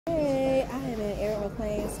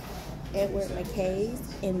Edward Mkays,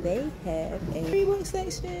 and they have a free book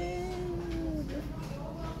section.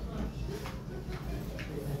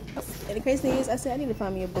 And the crazy thing is, I said I need to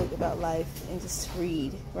find me a book about life and just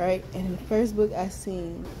read, right? And the first book I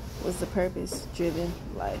seen was The Purpose-Driven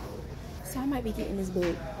Life. So I might be getting this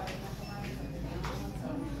book.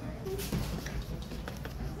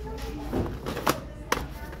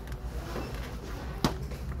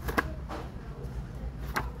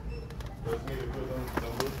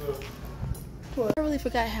 I really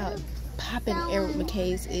forgot how poppin' Edward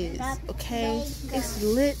Mkays is, okay? It's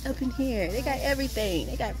lit up in here. They got everything.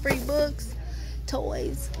 They got free books,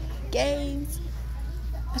 toys, games.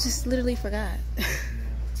 I just literally forgot.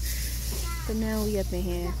 But now we up in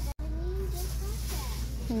here.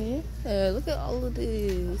 Yeah, look at all of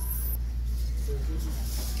this.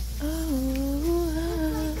 Oh.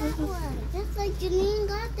 That's like Janine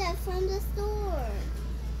got that from the store.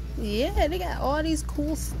 Yeah, they got all these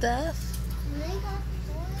cool stuff.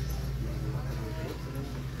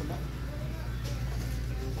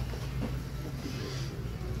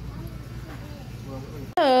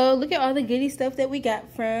 So look at all the goodie stuff that we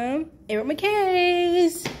got from Edward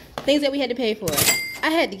Mkays. Things that we had to pay for. I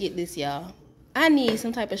had to get this, y'all. I need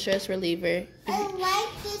some type of stress reliever. I like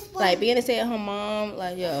this one. Like being a stay-at-home mom,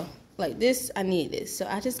 like yo, like this, I need this. So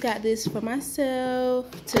I just got this for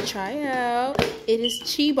myself to try out. It is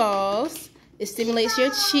chi balls. It stimulates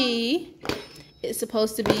your chi. It's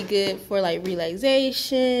supposed to be good for like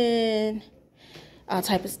relaxation, all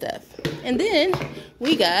type of stuff. And then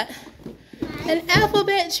we got an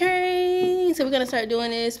alphabet train. So we're gonna start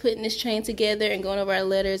doing this, putting this train together and going over our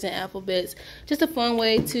letters and alphabets. Just a fun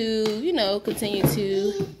way to, you know, continue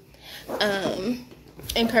to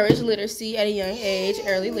encourage literacy at a young age,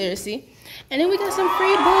 early literacy. And then we got some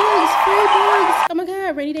free books, Oh my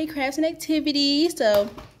God, rainy day crafts and activities. So I'm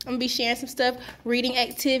gonna be sharing some stuff, reading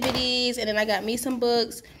activities, and then I got me some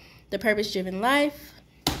books, The Purpose-Driven Life,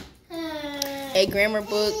 a grammar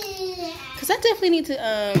book, because I definitely need to,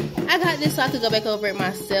 I got this so I could go back over it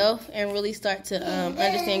myself and really start to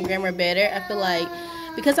understand grammar better. I feel like,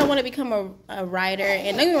 because I want to become a writer,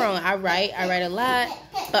 and don't get me wrong, I write a lot,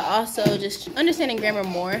 but also just understanding grammar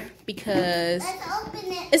more, because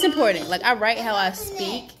it's important. Like, I write how I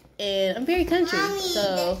speak, and I'm very country,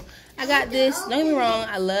 so I got this. Don't get me wrong,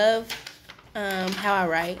 I love how I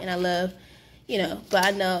write, and I love, you know, but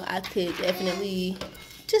I know I could definitely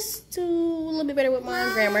just do a little bit better with my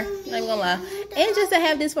grammar, not even gonna lie. And just to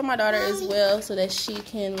have this for my daughter as well, so that she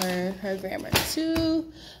can learn her grammar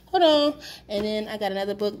too. Hold on. And then I got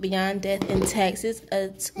another book, Beyond Death and Taxes,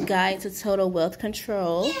 a guide to total wealth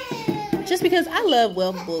control. Just because I love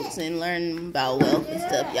wealth books and learning about wealth and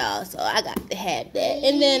stuff, y'all. So I got to have that.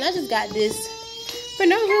 And then I just got this for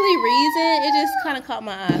no really reason. It just kind of caught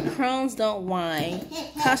my eye. Crones Don't Whine.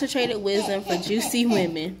 Concentrated Wisdom for Juicy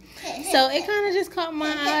Women. So it kind of just caught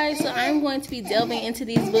my eye. So I'm going to be delving into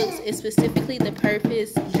these books. It's specifically The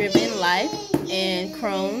Purpose-Driven Life and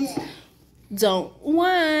Crones Don't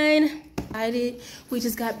Whine. We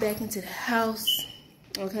just got back into the house.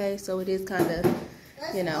 Okay, so it is kind of,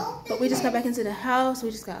 you know, but we just got back into the house.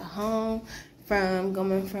 We just got home from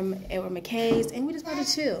going from Edward Mkays, and we just about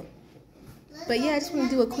to chill. But yeah, I just want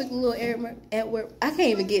to do a quick little Edward. I can't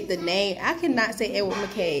even get the name. I cannot say Edward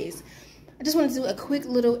Mkays. I just want to do a quick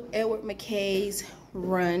little Edward Mkays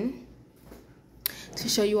run to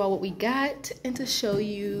show you all what we got, and to show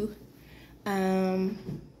you, yeah,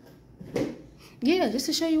 just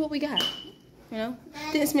to show you what we got. You know,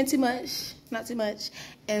 didn't spend too much, not too much,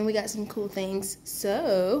 and we got some cool things.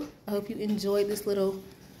 So I hope you enjoyed this little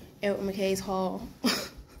Edward Mkays haul.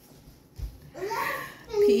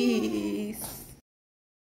 Peace.